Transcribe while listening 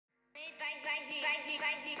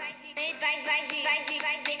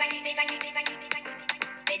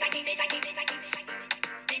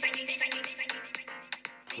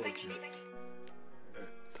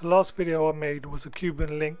The last video I made was a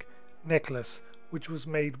Cubanlink necklace, which was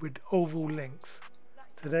made with oval links.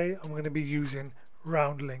 Today I'm going to be using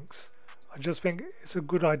round links. I just think it's a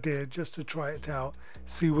good idea just to try it out,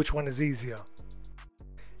 see which one is easier.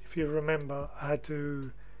 If you remember, I had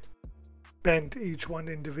to bend each one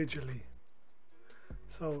individually.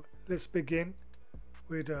 So let's begin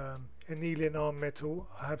with annealing our metal.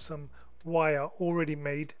 I have some wire already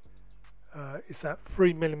made. It's at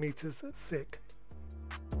 3mm thick.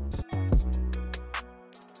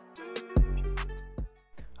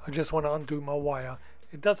 I just want to undo my wire.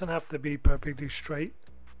 It doesn't have to be perfectly straight,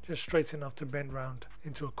 just straight enough to bend round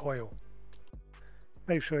into a coil.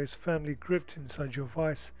 Make sure it's firmly gripped inside your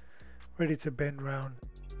vise, ready to bend round.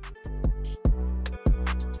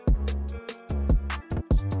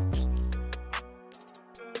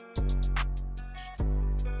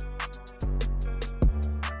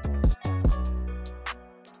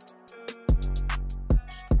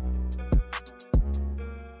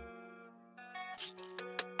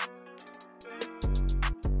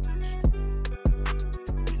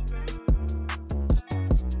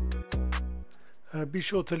 Be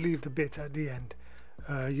sure to leave the bit at the end.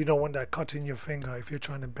 You don't want that cut in your finger if you're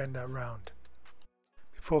trying to bend that round.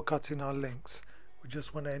 Before cutting our links, we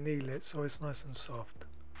just want to anneal it so it's nice and soft.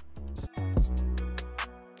 I'm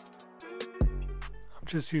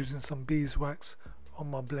just using some beeswax on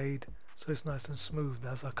my blade so it's nice and smooth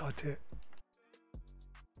as I cut it.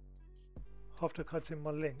 After cutting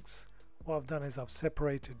my links, what I've done is I've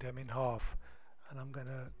separated them in half, and I'm going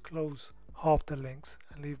to close half the links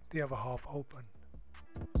and leave the other half open.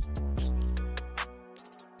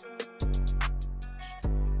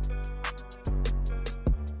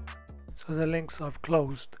 So the links I've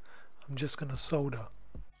closed, I'm just going to solder.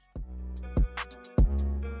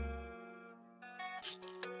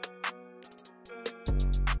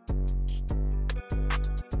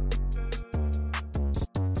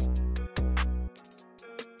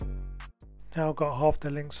 Now I've got half the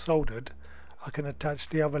links soldered, I can attach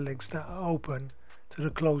the other links that are open to the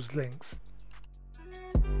closed links.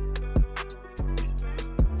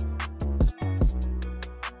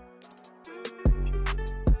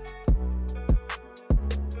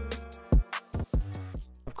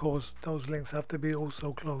 Of course, those links have to be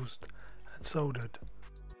also closed and soldered.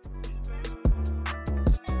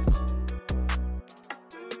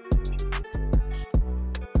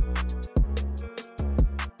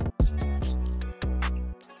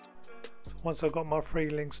 So once I've got my 3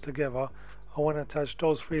 links together, I want to attach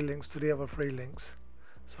those 3 links to the other 3 links.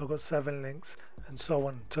 So I've got 7 links and so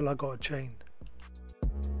on till I got a chain.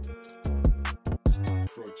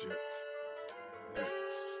 Project X.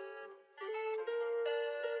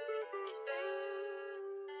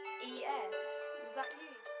 ES, is that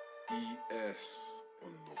you? ES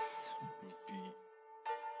on the beat.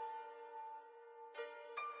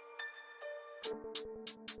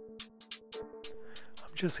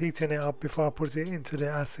 I'm just heating it up before I put it into the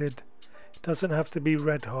acid. It doesn't have to be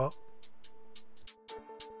red hot.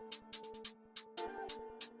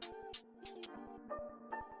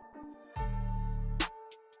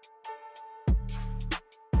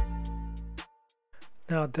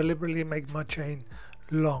 Now I deliberately make my chain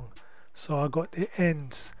long, so I got the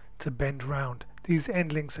ends to bend round. These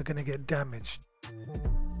end links are going to get damaged.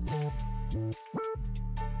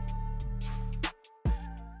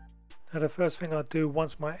 Now the first thing I do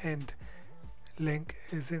once my end link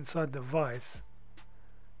is inside the vise,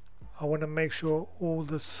 I want to make sure all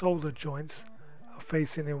the solder joints are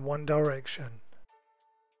facing in one direction.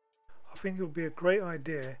 I think it would be a great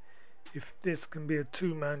idea if this can be a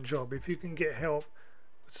 2-man job, if you can get help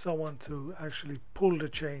with someone to actually pull the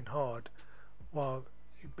chain hard while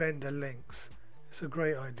you bend the links. It's a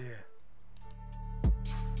great idea.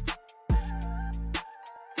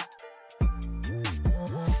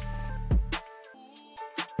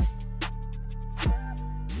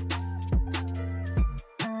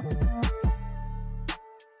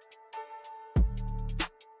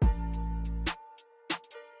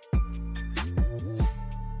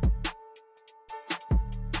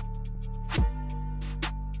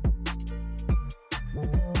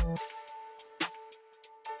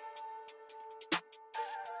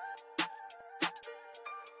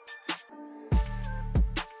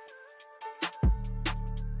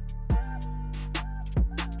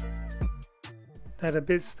 Now the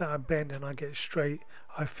bits that I bend and I get straight,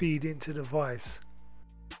 I feed into the vise.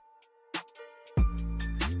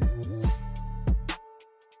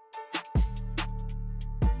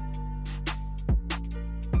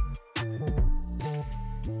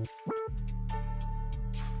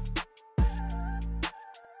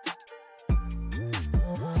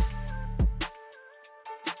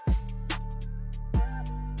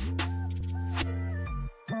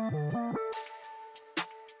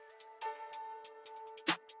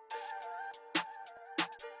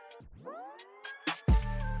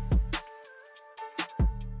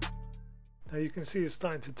 Now you can see it's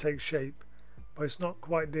starting to take shape, but it's not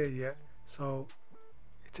quite there yet, so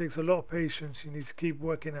it takes a lot of patience. You need to keep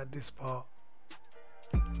working at this part.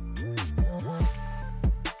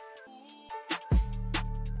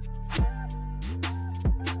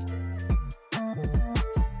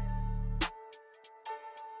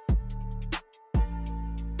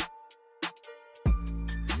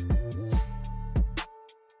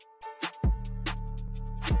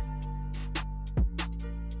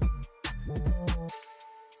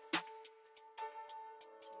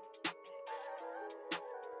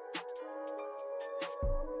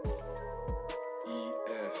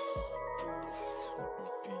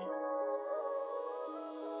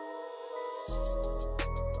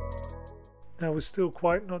 Now we're still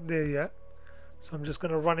quite not there yet, so I'm just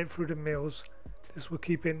going to run it through the mills. This will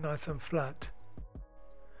keep it nice and flat.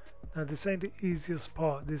 Now this ain't the easiest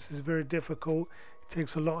part. This is very difficult. It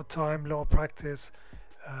takes a lot of time, a lot of practice,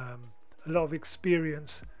 a lot of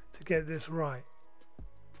experience to get this right.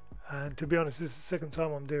 And to be honest, this is the second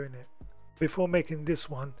time I'm doing it. Before making this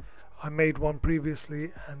one, I made one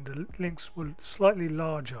previously and the links were slightly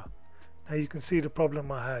larger. Now you can see the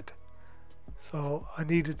problem I had. So I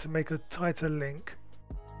needed to make a tighter link.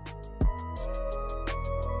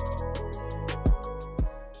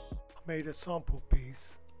 I made a sample piece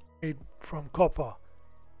made from copper.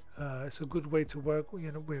 It's a good way to work,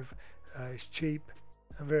 with. It's cheap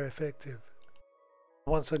and very effective.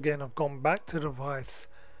 Once again, I've gone back to the vise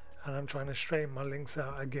and I'm trying to straighten my links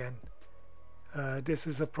out again. This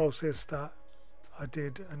is a process that I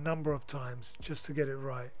did a number of times just to get it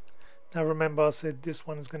right. Now remember, I said this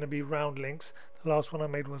one is going to be round links. The last one I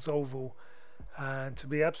made was oval, and to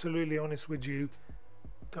be absolutely honest with you,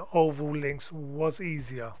 the oval links was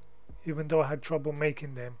easier. Even though I had trouble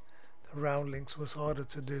making them, the round links was harder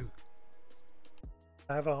to do.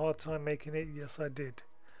 I have a hard time making it, yes I did.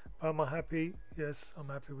 But am I happy? Yes, I'm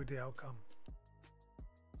happy with the outcome.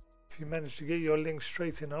 If you manage to get your link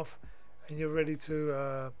straight enough and you're ready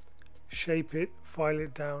to shape it, file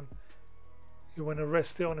it down, you want to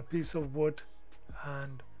rest it on a piece of wood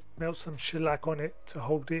and melt some shellac on it to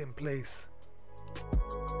hold it in place.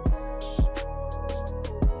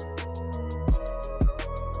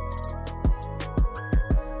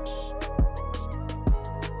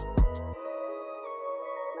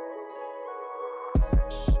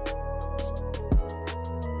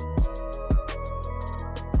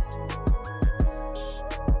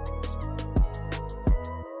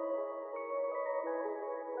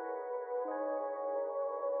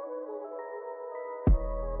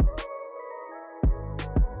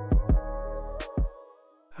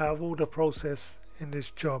 Out of all the process in this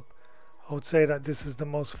job, I would say that this is the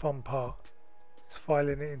most fun part. It's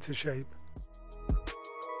filing it into shape.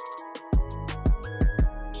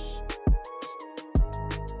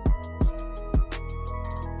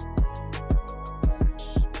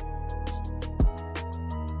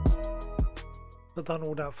 I've done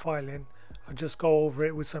all that filing. I just go over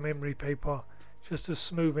it with some emery paper just to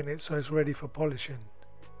smoothen it so it's ready for polishing.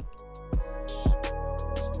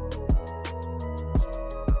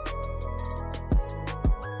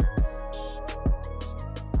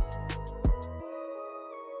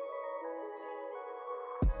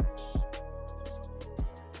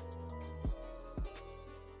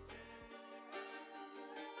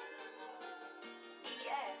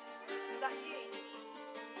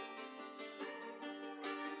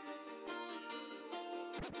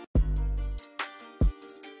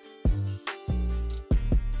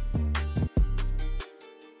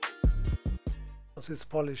 Once it's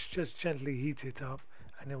polished, just gently heat it up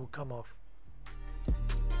and it will come off.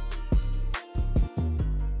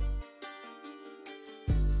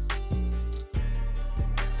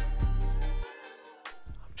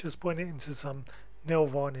 I'm just putting it into some nail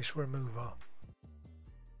varnish remover.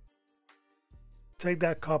 Take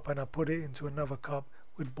that cup and I put it into another cup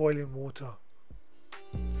with boiling water.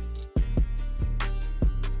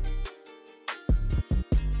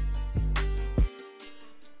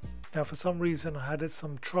 Now for some reason I had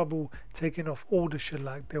some trouble taking off all the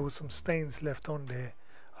shellac. There were some stains left on there.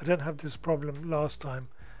 I didn't have this problem last time,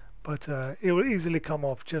 but it will easily come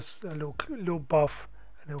off. Just a little buff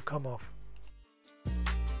and it will come off.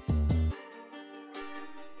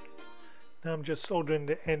 Now I'm just soldering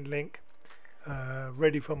the end link,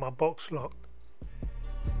 ready for my box lock.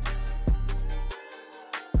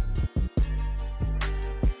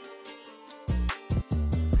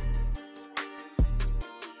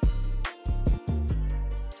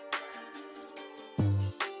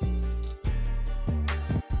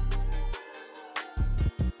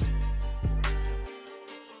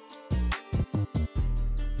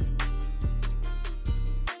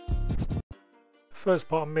 first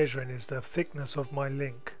part I'm measuring is the thickness of my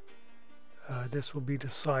link. This will be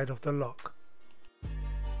the side of the lock.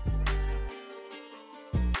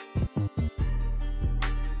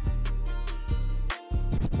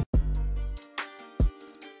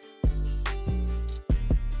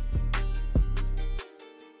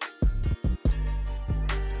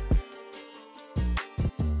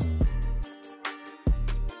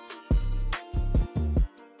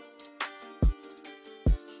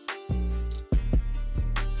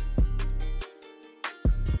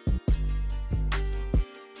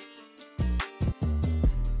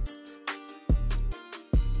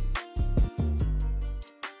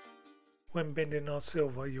 When bending our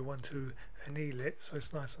silver, you want to anneal it so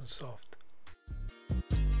it's nice and soft.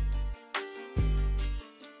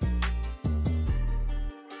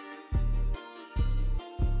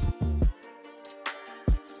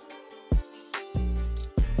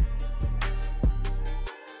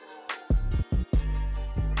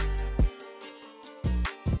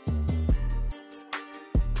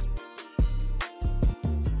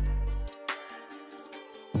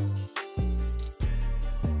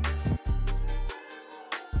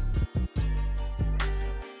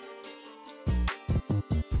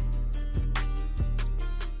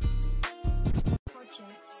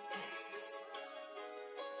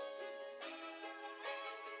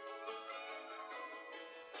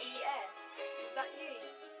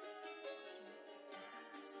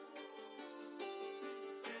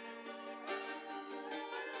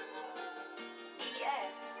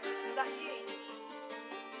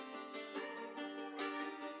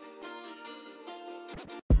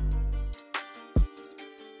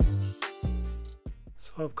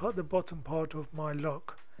 So I've cut the bottom part of my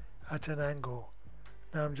lock at an angle.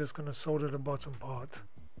 Now I'm just going to solder the bottom part.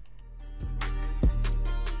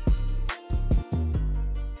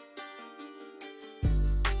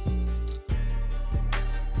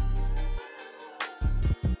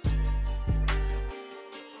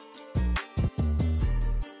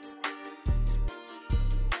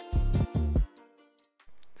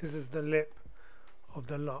 This is the lip of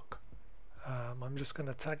the lock. I'm just going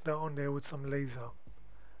to tack that on there with some laser,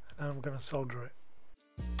 and I'm going to solder it.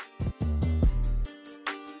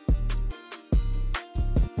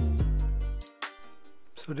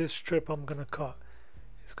 So this strip I'm going to cut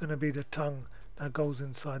is going to be the tongue that goes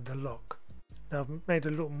inside the lock. Now I've made a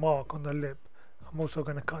little mark on the lip. I'm also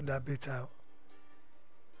going to cut that bit out.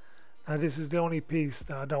 Now this is the only piece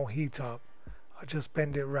that I don't heat up. I just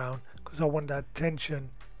bend it round because I want that tension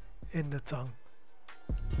in the tongue.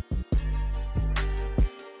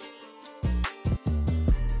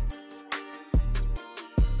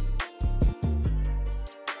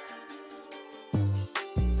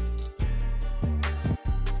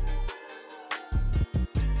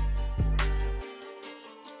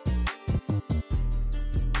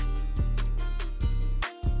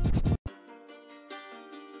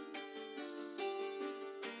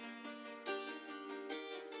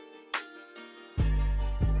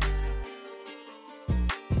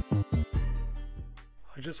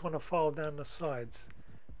 I just want to file down the sides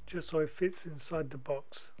just so it fits inside the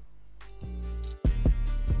box.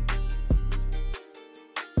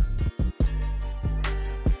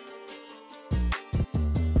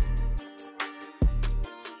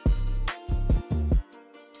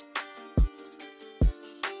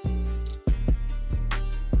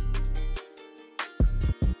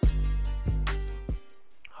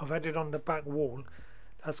 I've added on the back wall.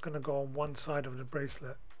 That's going to go on one side of the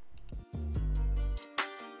bracelet.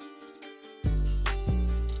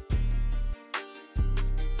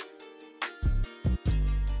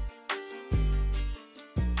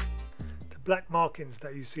 Black markings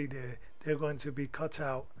that you see there, they're going to be cut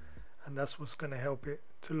out, and that's what's going to help it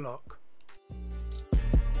to lock.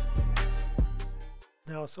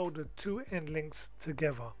 Now I soldered two end links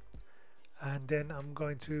together, and then I'm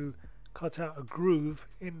going to cut out a groove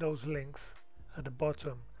in those links at the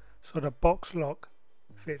bottom so the box lock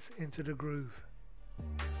fits into the groove.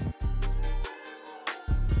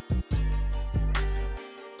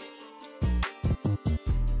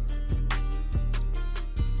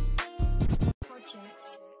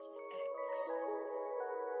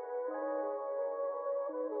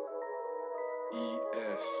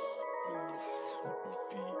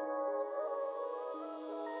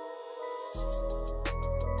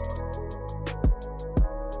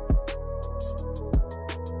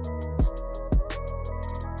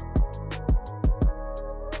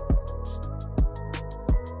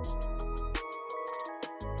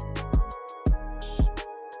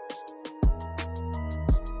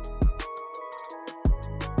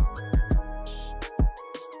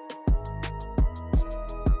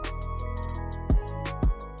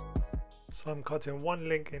 So I'm cutting one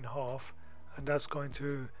link in half, and that's going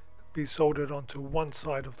to be soldered onto one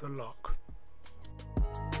side of the lock.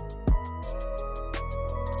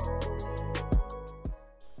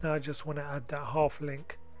 Now I just want to add that half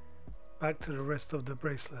link back to the rest of the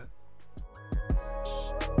bracelet.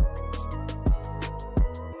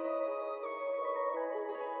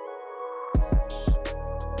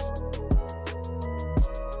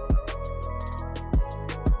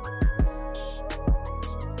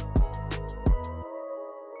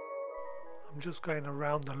 I'm just going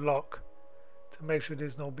around the lock to make sure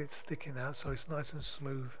there's no bits sticking out, so it's nice and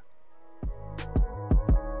smooth.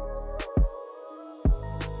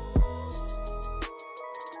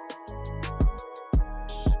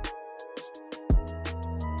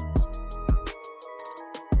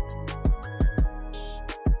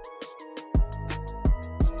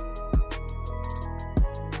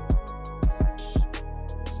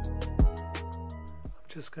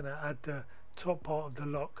 Just going to add the top part of the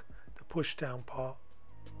lock, the push down part.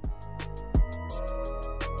 I'm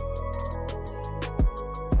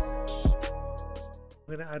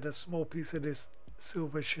going to add a small piece of this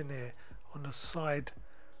silver chenille on the side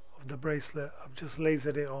of the bracelet. I've just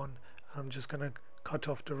lasered it on, and I'm just going to cut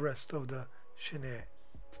off the rest of the chenille.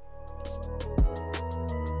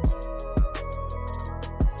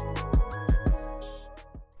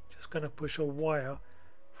 Just going to push a wire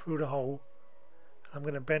through the hole. I'm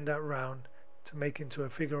going to bend that round to make into a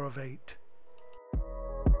figure of 8.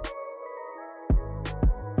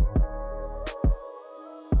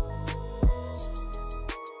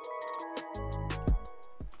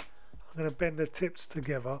 I'm going to bend the tips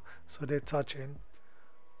together so they're touching, and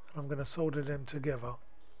I'm going to solder them together.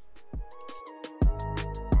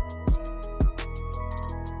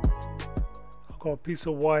 I've got a piece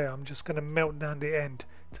of wire. I'm just going to melt down the end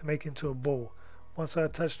to make into a ball. Once I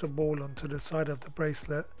attach the ball onto the side of the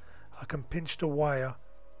bracelet, I can pinch the wire,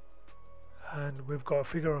 and we've got a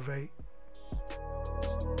figure of 8.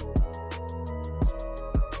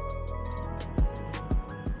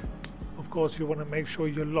 Of course, you want to make sure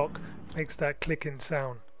your lock makes that clicking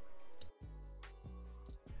sound.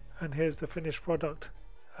 And here's the finished product.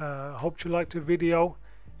 I hope you liked the video.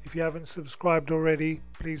 If you haven't subscribed already,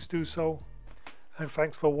 please do so, and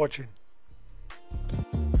thanks for watching.